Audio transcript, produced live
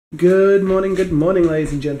Good morning,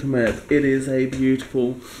 ladies and gentlemen. It is a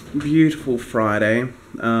beautiful, beautiful Friday.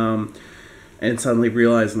 And suddenly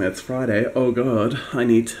realizing that it's Friday, oh god, I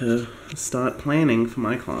need to start planning for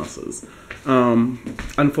my classes.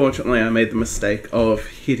 Unfortunately, I made the mistake of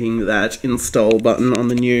hitting that install button on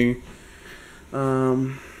the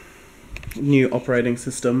new operating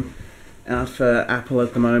system out for Apple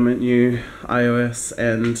at the moment, new iOS,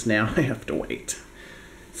 and now I have to wait.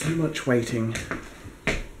 So much waiting.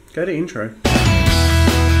 Go to intro.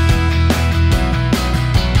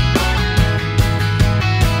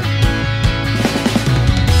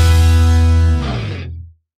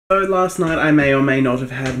 So last night I may or may not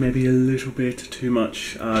have had maybe a little bit too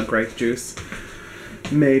much grape juice.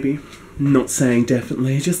 Maybe. Not saying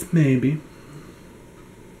definitely, just maybe.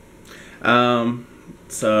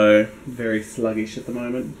 So very sluggish at the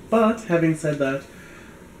moment. But having said that,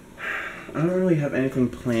 I don't really have anything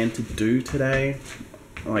planned to do today.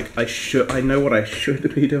 Like, I know what I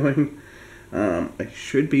should be doing. I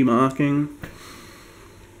should be marking.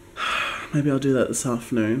 Maybe I'll do that this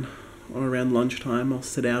afternoon. Or around lunchtime, I'll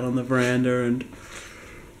sit out on the veranda and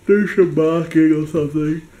do some marking or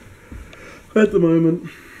something. At the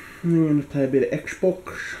moment, I'm going to play a bit of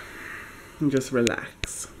Xbox and just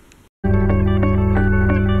relax.